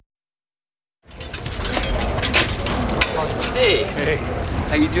Hey, Hey,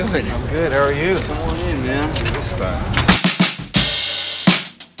 how you doing? I'm good. How are you? Come on in, man. This spot.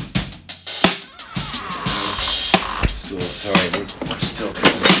 So sorry, we're still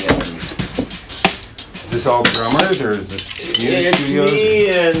coming together. Is this all drummers or is this music It's studios? me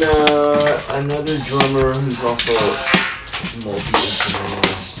and another drummer who's also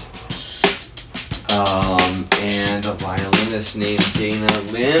multi-instrumentalist. And a violinist named Dana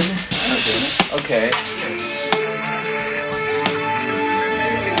Lynn. Okay.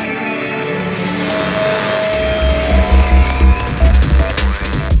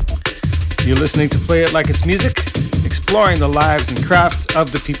 You're listening to Play It Like It's Music, exploring the lives and craft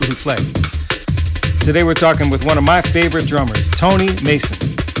of the people who play. Today we're talking with one of my favorite drummers, Tony Mason.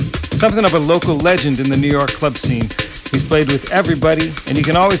 Something of a local legend in the New York club scene. He's played with everybody, and you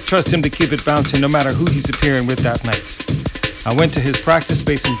can always trust him to keep it bouncing no matter who he's appearing with that night. I went to his practice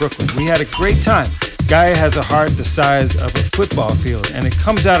space in Brooklyn. We had a great time. Guy has a heart the size of a football field, and it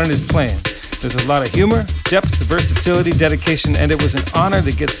comes out in his playing. There's a lot of humor, depth, versatility, dedication, and it was an honor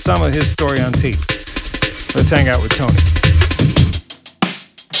to get some of his story on tape. Let's hang out with Tony.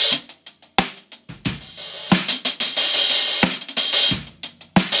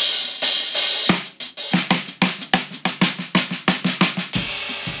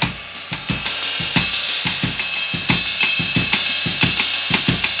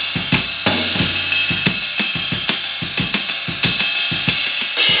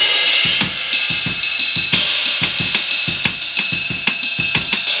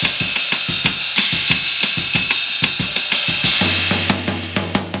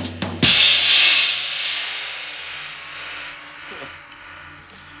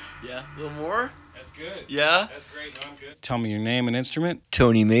 Yeah, a little more? That's good. Yeah? That's great. No, I'm good. Tell me your name and instrument.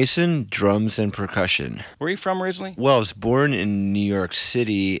 Tony Mason, drums and percussion. Where are you from originally? Well, I was born in New York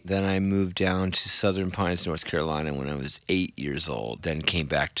City, then I moved down to Southern Pines, North Carolina when I was 8 years old, then came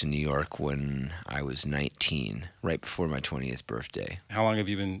back to New York when I was 19, right before my 20th birthday. How long have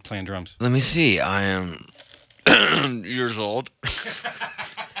you been playing drums? Let me see, I am years old.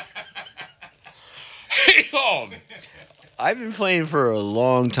 I've been playing for a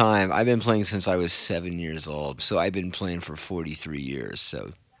long time. I've been playing since I was 7 years old, so I've been playing for 43 years,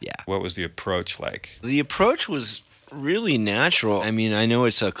 so yeah. What was the approach like? The approach was really natural. I mean, I know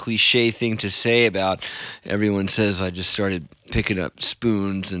it's a cliche thing to say about everyone says I just started picking up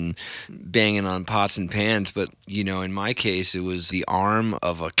spoons and banging on pots and pans, but, you know, in my case, it was the arm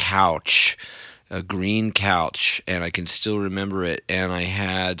of a couch, a green couch, and I can still remember it. And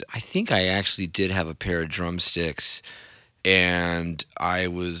I think I actually did have a pair of drumsticks, and I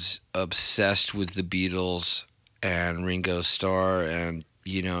was obsessed with the Beatles and Ringo Starr, and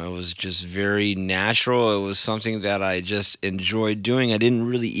you know, it was just very natural. It was something that I just enjoyed doing. I didn't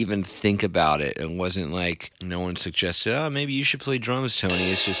really even think about it. It wasn't like no one suggested, oh, maybe you should play drums, Tony.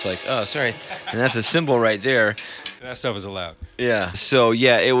 It's just like, oh, sorry. And that's a cymbal right there. That stuff is allowed. Yeah. So,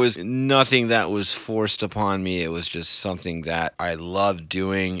 yeah, it was nothing that was forced upon me. It was just something that I loved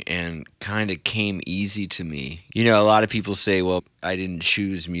doing and kind of came easy to me. You know, a lot of people say, well, I didn't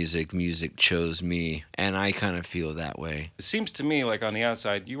choose music. Music chose me. And I kind of feel that way. It seems to me like on the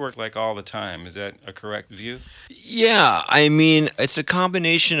outside, you work like all the time. Is that a correct view? Yeah, I mean, it's a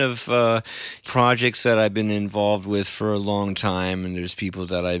combination of projects that I've been involved with for a long time, and there's people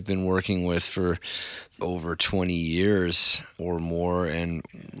that I've been working with for over 20 years or more, and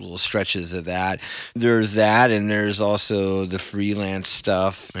little stretches of that. There's that, and there's also the freelance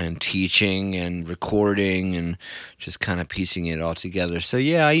stuff and teaching and recording and just kind of piecing it all together. So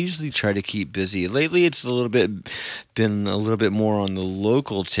yeah, I usually try to keep busy. Lately it's been a little bit more on the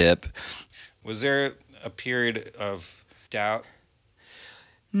local tip. Was there a period of doubt?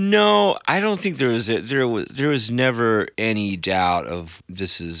 No, I don't think there was never any doubt of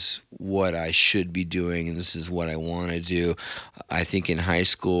this is what I should be doing and this is what I want to do. I think in high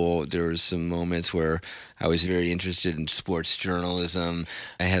school there was some moments where I was very interested in sports journalism.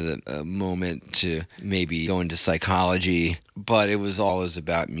 I had a moment to maybe go into psychology, but it was always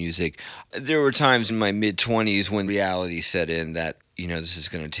about music. There were times in my mid-20s when reality set in that, you know, this is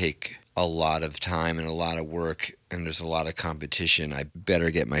going to take a lot of time and a lot of work, and there's a lot of competition. I better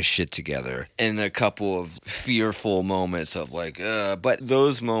get my shit together. And a couple of fearful moments of like, but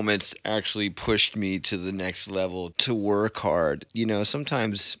those moments actually pushed me to the next level to work hard. You know,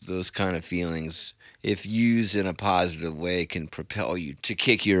 sometimes those kind of feelings, if used in a positive way, can propel you to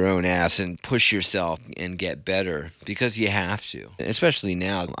kick your own ass and push yourself and get better, because you have to, especially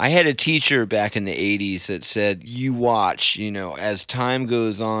now. I had a teacher back in the 80s that said, you watch, you know, as time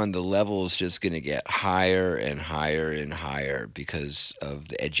goes on, the level is just going to get higher and higher and higher because of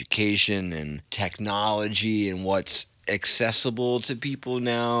the education and technology and what's accessible to people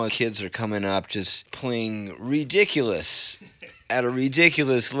now. Kids are coming up just playing ridiculous at a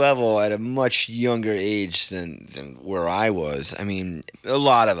ridiculous level at a much younger age than where I was. I mean, a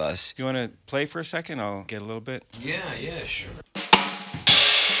lot of us. You want to play for a second? I'll get a little bit. Yeah, yeah, sure.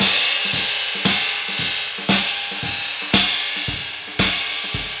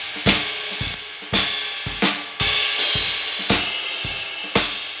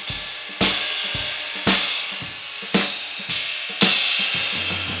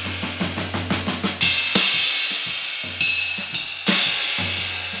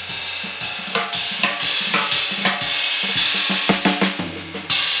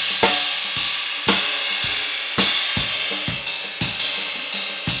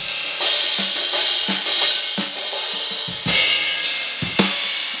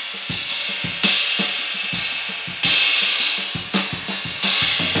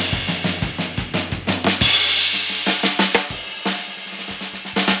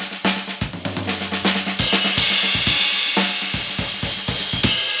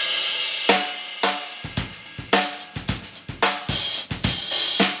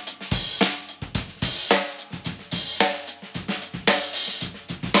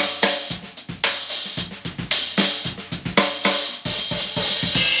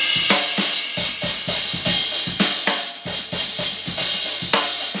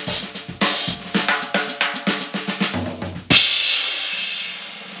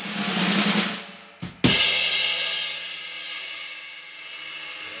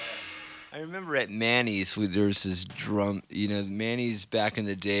 I remember at Manny's, there was this drum. Manny's back in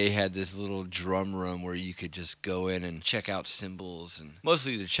the day had this little drum room where you could just go in and check out cymbals, and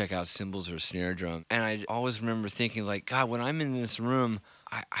mostly to check out cymbals or snare drum. And I always remember thinking, like, God, when I'm in this room,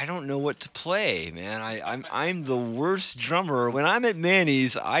 I don't know what to play, man. I'm the worst drummer. When I'm at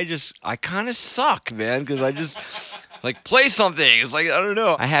Manny's, I kind of suck, man, because I just like play something. It's like I don't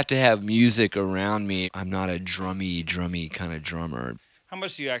know. I have to have music around me. I'm not a drummy kind of drummer. How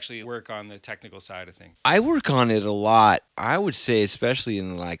much do you actually work on the technical side of things? I work on it a lot. I would say, especially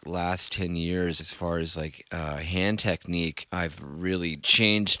in like last 10 years, as far as like hand technique, I've really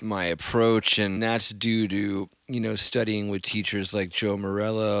changed my approach, and that's due to studying with teachers like Joe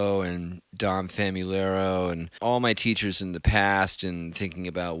Morello and Dom Famulero and all my teachers in the past, and thinking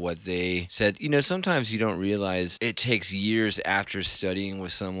about what they said. Sometimes you don't realize it takes years after studying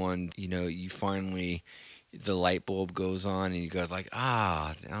with someone. You finally the light bulb goes on and you go like,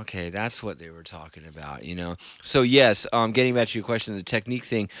 okay, that's what they were talking about. So yes, getting back to your question, the technique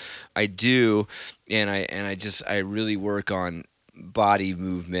thing, I do, and I really work on body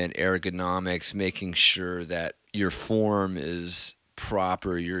movement, ergonomics, making sure that your form is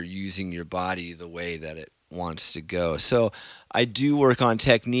proper, you're using your body the way that it wants to go. So I do work on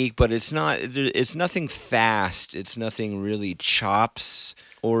technique, but it's nothing fast. It's nothing really chops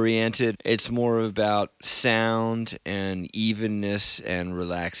oriented. It's more about sound and evenness and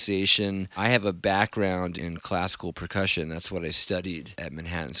relaxation. I have a background in classical percussion. That's what I studied at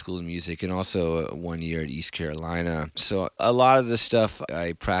Manhattan School of Music, and also 1 year at East Carolina. So a lot of the stuff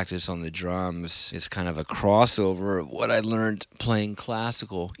I practice on the drums is kind of a crossover of what I learned playing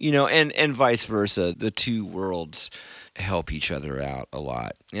classical, and vice versa. The two worlds help each other out a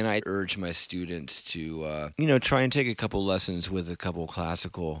lot. And I urge my students to, try and take a couple lessons with a couple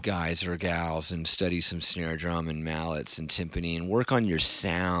classical guys or gals and study some snare drum and mallets and timpani and work on your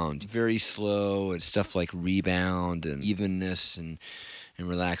sound. Very slow and stuff like rebound and evenness and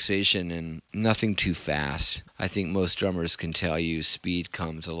relaxation, and nothing too fast. I think most drummers can tell you speed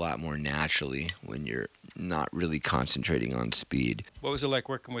comes a lot more naturally when you're not really concentrating on speed. What was it like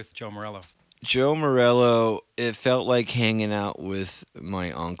working with Joe Morello? Joe Morello, it felt like hanging out with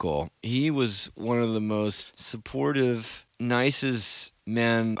my uncle. He was one of the most supportive, nicest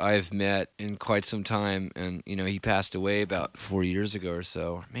men I've met in quite some time. And, he passed away about 4 years ago or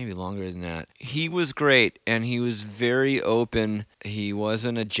so, maybe longer than that. He was great, and he was very open. He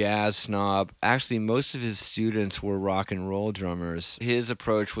wasn't a jazz snob. Actually, most of his students were rock and roll drummers. His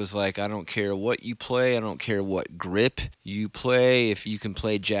approach was like, I don't care what you play. I don't care what grip you play. If you can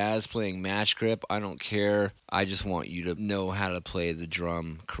play jazz playing match grip, I don't care. I just want you to know how to play the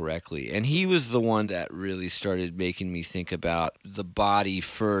drum correctly. And he was the one that really started making me think about the body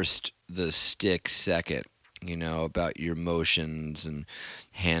first, the stick second, about your motions and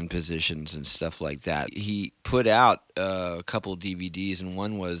hand positions and stuff like that. He put out a couple DVDs, and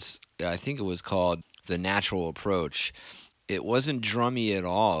one was, I think it was called The Natural Approach. It wasn't drummy at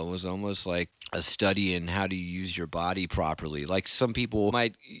all. It was almost like a study in how to use your body properly. Like some people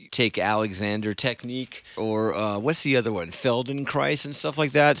might take Alexander technique or what's the other one? Feldenkrais and stuff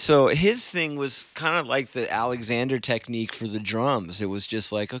like that. So his thing was kind of like the Alexander technique for the drums. It was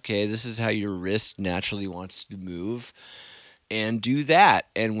just like, okay, this is how your wrist naturally wants to move and do that.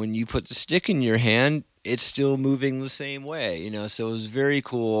 And when you put the stick in your hand, it's still moving the same way, So it was very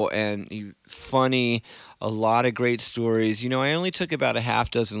cool and funny. A lot of great stories. I only took about a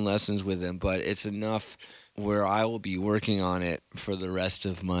half dozen lessons with him, but it's enough where I will be working on it for the rest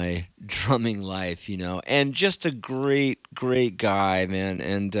of my drumming life. And just a great, great guy, man.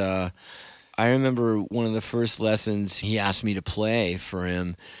 And I remember one of the first lessons he asked me to play for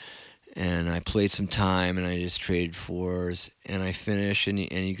him, and I played some time, and I just traded fours, and I finished, and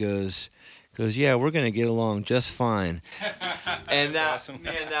he goes, yeah, we're gonna get along just fine. And that, awesome.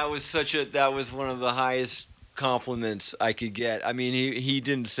 man, that was one of the highest compliments I could get. I mean, he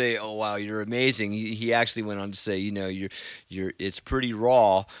didn't say, "Oh wow, you're amazing." He actually went on to say, it's pretty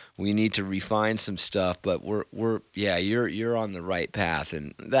raw. We need to refine some stuff, but you're on the right path,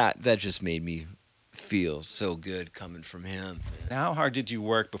 and that just made me feel so good coming from him. How hard did you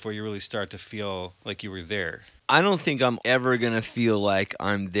work before you really start to feel like you were there? I don't think I'm ever going to feel like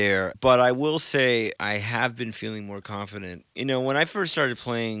I'm there, but I will say I have been feeling more confident. When I first started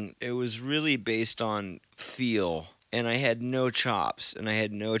playing, it was really based on feel, and I had no chops and I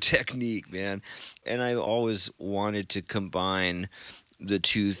had no technique, man. And I always wanted to combine the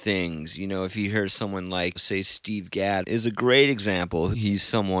two things. If you hear someone like, say, Steve Gadd is a great example. He's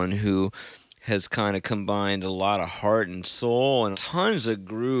someone who has kind of combined a lot of heart and soul and tons of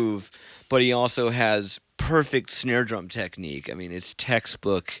groove, but he also has perfect snare drum technique. I mean, it's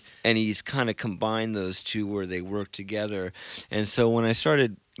textbook, and he's kind of combined those two where they work together. And so when I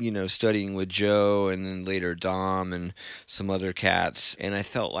started, studying with Joe and then later Dom and some other cats, and I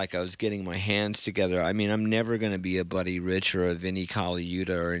felt like I was getting my hands together. I mean, I'm never going to be a Buddy Rich or a Vinnie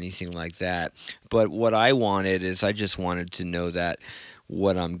Colaiuta or anything like that. But what I wanted is I just wanted to know that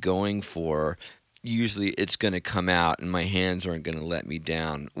what I'm going for, usually it's going to come out and my hands aren't going to let me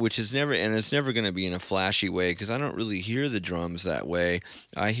down, which is never, and it's never going to be in a flashy way because I don't really hear the drums that way.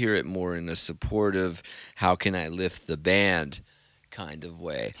 I hear it more in a supportive, how can I lift the band kind of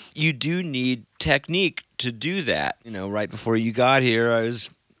way. You do need technique to do that. Right before you got here, I was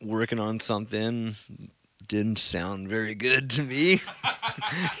working on something. Didn't sound very good to me,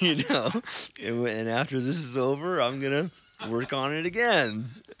 and after this is over, I'm going to work on it again.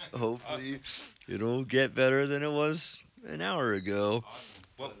 Hopefully, it'll get better than it was an hour ago.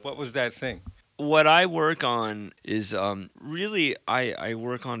 What was that thing? What I work on is really, I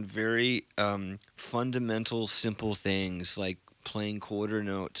work on very fundamental, simple things like playing quarter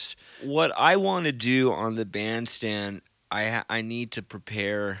notes. What I want to do on the bandstand, I need to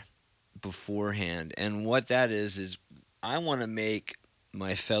prepare beforehand. And what that is I want to make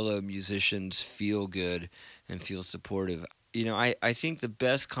my fellow musicians feel good and feel supportive. I think the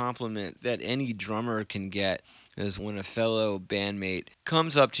best compliment that any drummer can get is when a fellow bandmate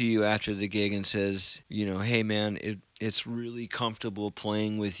comes up to you after the gig and says, hey man, it's really comfortable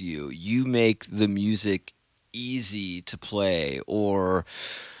playing with you. You make the music easy to play. Or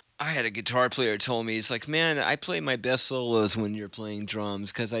I had a guitar player told me, it's like, man, I play my best solos when you're playing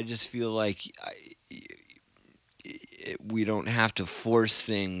drums because I just feel like we don't have to force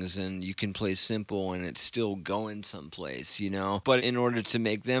things and you can play simple and it's still going someplace. But in order to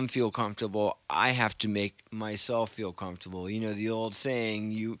make them feel comfortable, I have to make myself feel comfortable. The old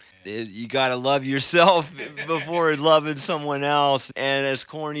saying, you got to love yourself before loving someone else. And as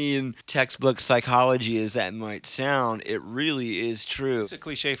corny and textbook psychology as that might sound, it really is true. It's a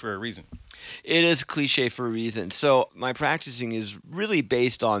cliche for a reason. It is a cliche for a reason. So my practicing is really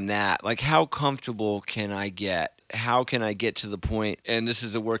based on that. Like, how comfortable can I get? How can I get to the point, and this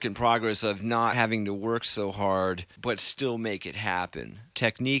is a work in progress, of not having to work so hard, but still make it happen?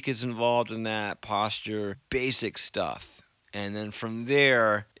 Technique is involved in that, posture, basic stuff. And then from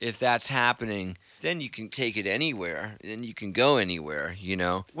there, if that's happening, then you can take it anywhere. Then you can go anywhere.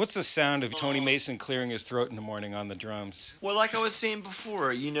 What's the sound of Tony Mason clearing his throat in the morning on the drums? Well, like I was saying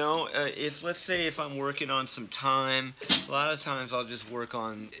before, if let's say if I'm working on some time, a lot of times I'll just work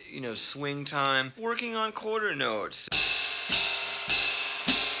on, swing time, working on quarter notes.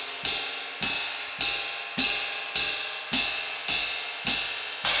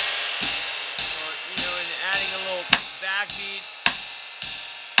 And adding a little backbeat,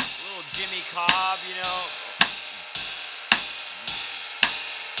 a little Jimmy Cobb.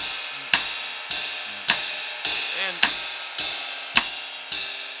 And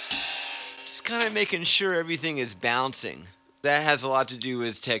just kind of making sure everything is bouncing. That has a lot to do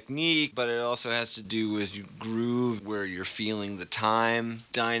with technique, but it also has to do with groove, where you're feeling the time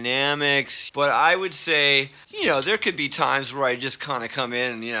dynamics. But I would say, there could be times where I just kind of come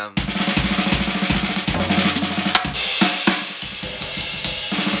in and,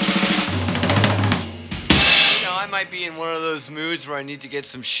 I might be in one of those moods where I need to get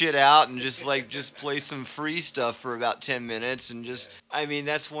some shit out and just play some free stuff for about 10 minutes and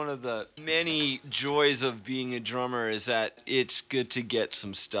that's one of the many joys of being a drummer, is that it's good to get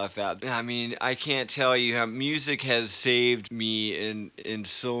some stuff out. I mean, I can't tell you how music has saved me in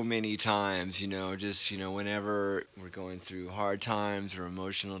so many times, whenever we're going through hard times or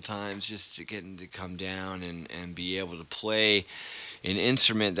emotional times, just to getting to come down and be able to play an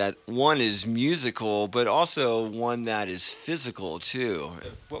instrument that, one, is musical, but also one that is physical too.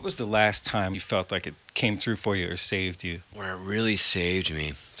 What was the last time you felt like it came through for you or saved you? Where it really saved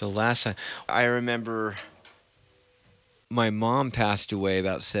me. The last time I remember, my mom passed away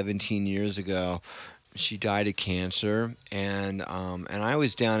about 17 years ago. She died of cancer, and I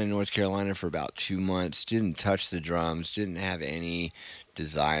was down in North Carolina for about 2 months. Didn't touch the drums. Didn't have any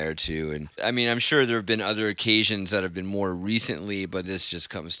desire to. And I'm sure there have been other occasions that have been more recently, but this just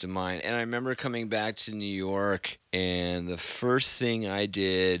comes to mind. And I remember coming back to New York, and the first thing I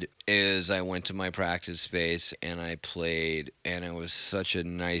did is I went to my practice space and I played, and it was such a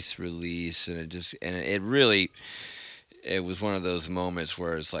nice release, and it was one of those moments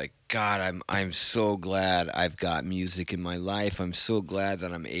where it's like, God, I'm so glad I've got music in my life. I'm so glad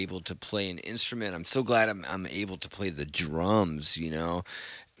that I'm able to play an instrument. I'm so glad I'm able to play the drums,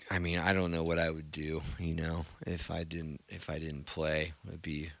 I don't know what I would do, if I didn't play. It would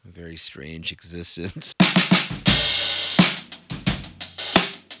be a very strange existence.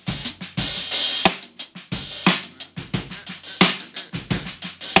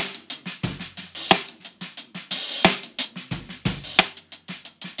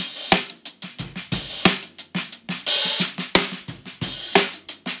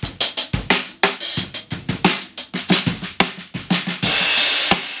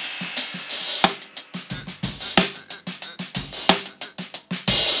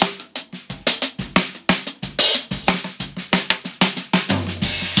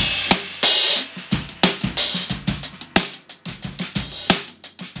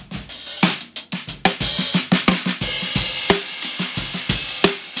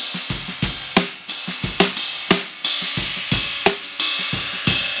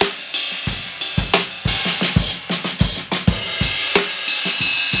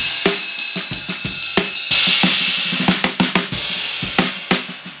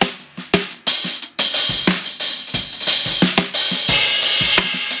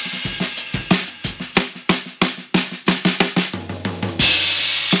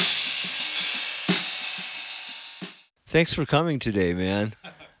 Thanks for coming today, man.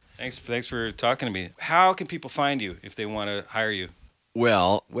 Thanks for talking to me. How can people find you if they want to hire you?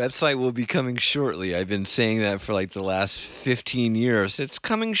 Well, website will be coming shortly. I've been saying that for like the last 15 years. It's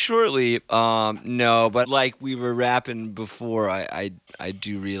coming shortly. No, but like we were rapping before, I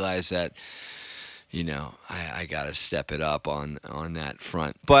do realize that, I got to step it up on that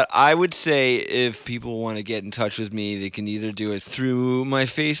front. But I would say if people want to get in touch with me, they can either do it through my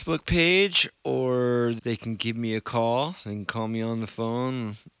Facebook page, or they can give me a call. They can call me on the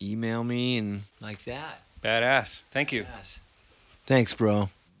phone, email me, and like that. Badass. Thank you. Yes. Thanks, bro.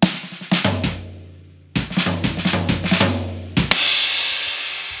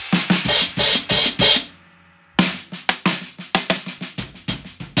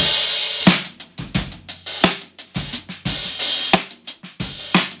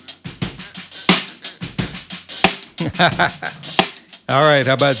 All right,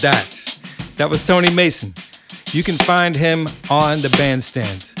 how about that? That was Tony Mason. You can find him on the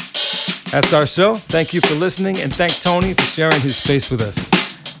bandstand. That's our show. Thank you for listening, and thank Tony for sharing his space with us.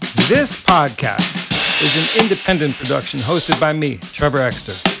 This podcast is an independent production hosted by me, Trevor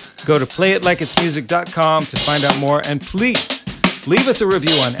Exter. Go to playitlikei'smusic.com to find out more, and please leave us a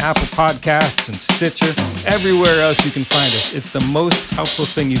review on Apple Podcasts and Stitcher, everywhere else you can find us. It's the most helpful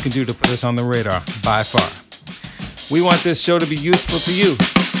thing you can do to put us on the radar, by far. We want this show to be useful to you.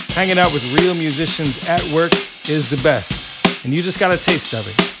 Hanging out with real musicians at work is the best, and you just got a taste of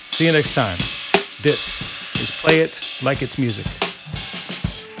it. See you next time. This is Play It Like It's Music.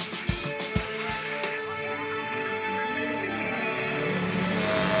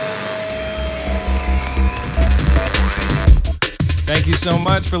 Thank you so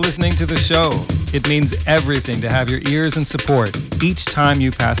much for listening to the show. It means everything to have your ears and support each time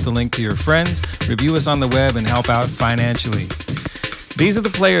you pass the link to your friends, review us on the web, and help out financially. These are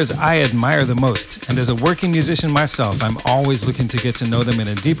the players I admire the most, and as a working musician myself, I'm always looking to get to know them in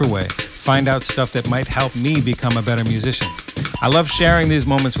a deeper way, find out stuff that might help me become a better musician. I love sharing these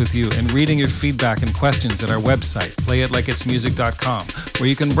moments with you and reading your feedback and questions at our website, playitlikeitsmusic.com, where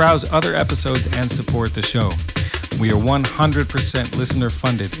you can browse other episodes and support the show. We are 100% listener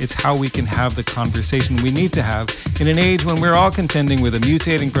funded. It's how we can have the conversation we need to have in an age when we're all contending with a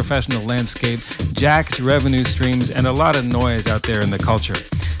mutating professional landscape, jacked revenue streams, and a lot of noise out there in the culture.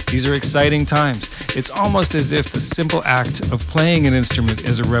 These are exciting times. It's almost as if the simple act of playing an instrument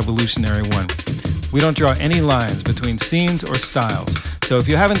is a revolutionary one. We don't draw any lines between scenes or styles. So if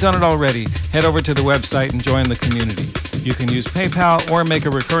you haven't done it already, head over to the website and join the community. You can use PayPal or make a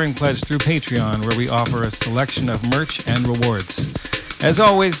recurring pledge through Patreon, where we offer a selection of merch and rewards. As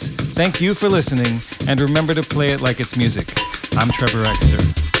always, thank you for listening, and remember to play it like it's music. I'm Trevor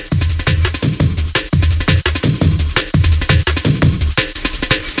Exter.